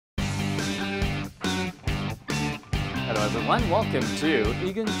everyone, welcome to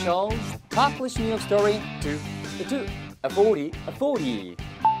이근철's Talklish New York Story 40.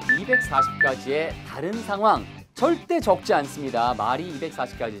 240가지의 다른 상황, 절대 적지 않습니다. 말이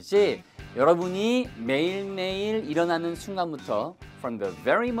 240가지지 여러분이 매일매일 일어나는 순간부터 from the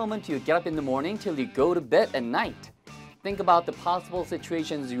very moment you get up in the morning till you go to bed at night. Think about the possible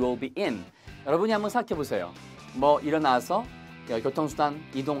situations you will be in. 여러분이 한번 생각해 보세요. 뭐 일어나서 교통수단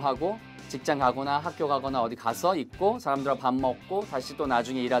이동하고 직장 가거나 학교 가거나 어디 가서 있고 사람들하고 밥 먹고 다시 또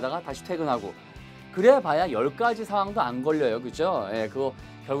나중에 일하다가 다시 퇴근하고 그래 봐야 10가지 상황도 안 걸려요. 그죠? 예, 그거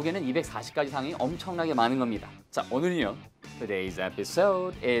결국에는 240가지 상황이 엄청나게 많은 겁니다. 자, 오늘은요. Today's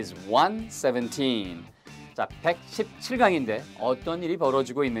episode is 117. 자, 117강인데 어떤 일이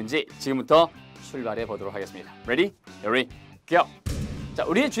벌어지고 있는지 지금부터 출발해 보도록 하겠습니다. Ready? Here we go. 자,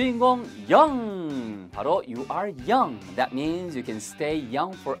 우리의 주인공 young. 바로 you are young. That means you can stay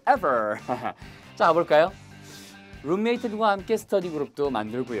young forever. 자, 가볼까요? 룸메이트들과 함께 스터디 그룹도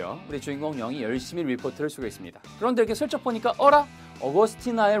만들고요. 우리 주인공 영이 열심히 리포트를 쓰고 있습니다. 그런데 이렇게 슬쩍 보니까 어라?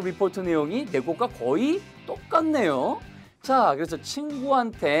 어거스티나의 리포트 내용이 내 것과 거의 똑같네요. 자, 그래서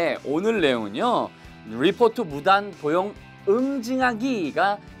친구한테 오늘 내용은요. 리포트 무단 도용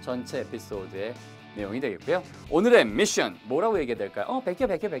응징하기가 전체 에피소드의 내용이 되겠고요. 오늘의 미션 뭐라고 얘기해야 될까요?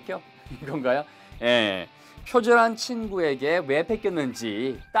 베껴 이건가요? 예, 표절한 친구에게 왜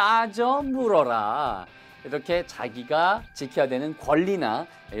베꼈는지 따져 물어라. 이렇게 자기가 지켜야 되는 권리나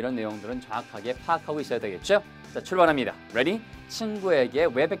이런 내용들은 정확하게 파악하고 있어야 되겠죠? 자, 출발합니다. Ready? 친구에게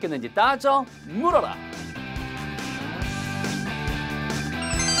왜 베꼈는지 따져 물어라.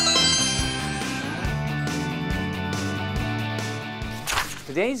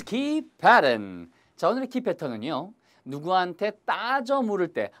 Today's key pattern. 자, 오늘의 키 패턴은요. 누구한테 따져 물을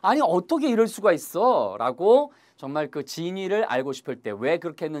때 아니 어떻게 이럴 수가 있어? 라고 정말 그 진위를 알고 싶을 때 왜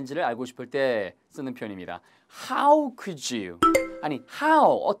그렇게 했는지를 알고 싶을 때 쓰는 표현입니다. How could you? 아니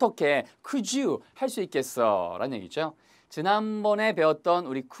how 어떻게 could you 할 수 있겠어? 라는 얘기죠. 지난번에 배웠던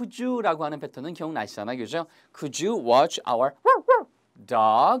우리 could you라고 하는 패턴은 기억나시잖아요. 그죠? Could you watch our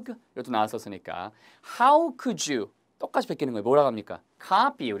dog? 이것도 나왔었으니까 How could you? 똑같이 베끼는 거예요. 뭐라고 합니까?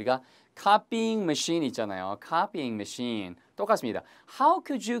 Copy. 우리가 copying machine 있잖아요. copying machine. 똑같습니다. How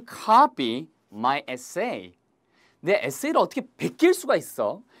could you copy my essay? 내 에세이를 어떻게 베낄 수가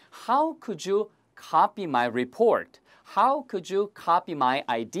있어? How could you copy my report? How could you copy my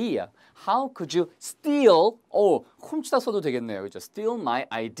idea? How could you steal? 훔치다 써도 되겠네요. 그렇죠? Steal my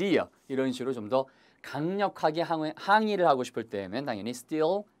idea. 이런 식으로 좀 더 강력하게 항의를 하고 싶을 때면 당연히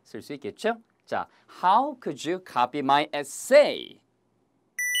steal 쓸 수 있겠죠? 자, How could you copy my essay?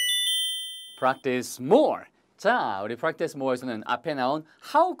 Practice more. 자, 우리 practice more에서는 앞에 나온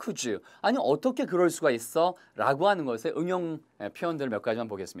how could you? 아니 어떻게 그럴 수가 있어? 라고 하는 것의 응용 표현들 몇 가지만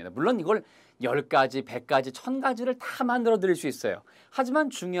보겠습니다. 물론 이걸 10가지, 100가지, 1000가지를 다 만들어 드릴 수 있어요. 하지만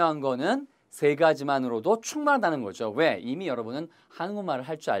중요한 거는 3가지만으로도 충분하다는 거죠. 왜? 이미 여러분은 한국말을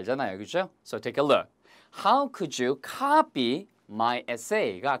할 줄 알잖아요. 그죠? So take a look. How could you copy my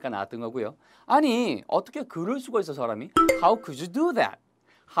essay가 아까 나왔던 거고요. 아니 어떻게 그럴 수가 있어 사람이? How could you do that?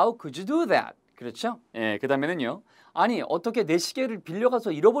 How could you do that? 그렇죠? 예, 그 다음에는요. 아니 어떻게 내 시계를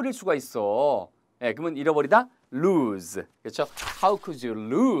빌려가서 잃어버릴 수가 있어? 예, 그러면 잃어버리다 lose. 그렇죠? How could you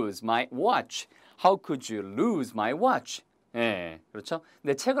lose my watch? How could you lose my watch? 예, 그렇죠?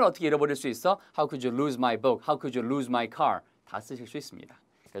 내 책을 어떻게 잃어버릴 수 있어? How could you lose my book? How could you lose my car? 다 쓰실 수 있습니다.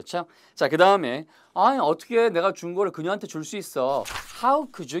 그렇죠? 자, 그 다음에 아니 어떻게 내가 준 거를 그녀한테 줄 수 있어? How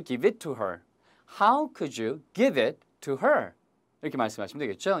could you give it to her? How could you give it to her? 이렇게 말씀하시면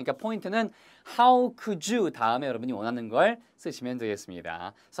되겠죠. 그러니까 포인트는 how could you 다음에 여러분이 원하는 걸 쓰시면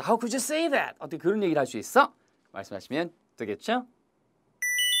되겠습니다. So how could you say that? 어떻게 그런 얘기를 할 수 있어? 말씀하시면 되겠죠.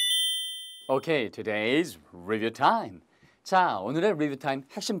 Okay, today's review time. 자, 오늘의 review time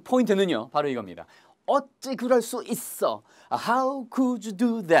핵심 포인트는요. 바로 이겁니다. 어찌 그럴 수 있어? How could you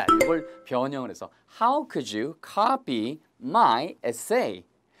do that? 이걸 변형을 해서 How could you copy my essay?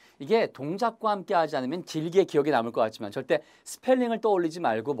 이게 동작과 함께 하지 않으면 길게 기억에 남을 것 같지만 절대 스펠링을 떠올리지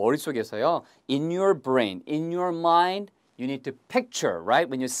말고 머릿속에서요. In your brain, in your mind, you need to picture, right?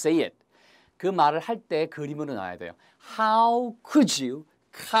 When you say it. 그 말을 할 때 그림으로 나와야 돼요. How could you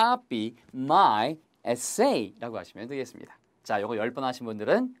copy my essay? 라고 하시면 되겠습니다. 자, 이거 10번 하신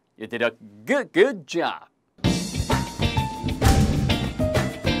분들은 You did a good job.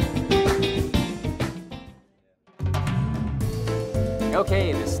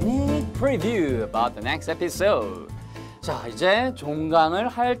 Okay, the sneak preview about the next episode. 자, 이제 종강을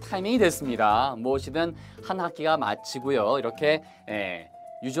할 타이밍이 됐습니다. 무엇이든 한 학기가 마치고요. 이렇게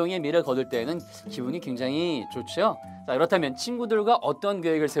유종의 미를 거둘 때에는 기분이 굉장히 좋죠. 자, 그렇다면 친구들과 어떤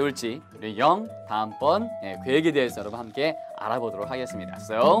계획을 세울지 우리 영 다음번 계획에 대해서 여러분 함께 알아보도록 하겠습니다.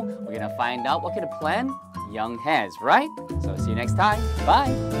 So we're gonna find out what kind of plan Young has, right? So see you next time.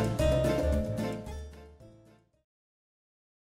 Bye.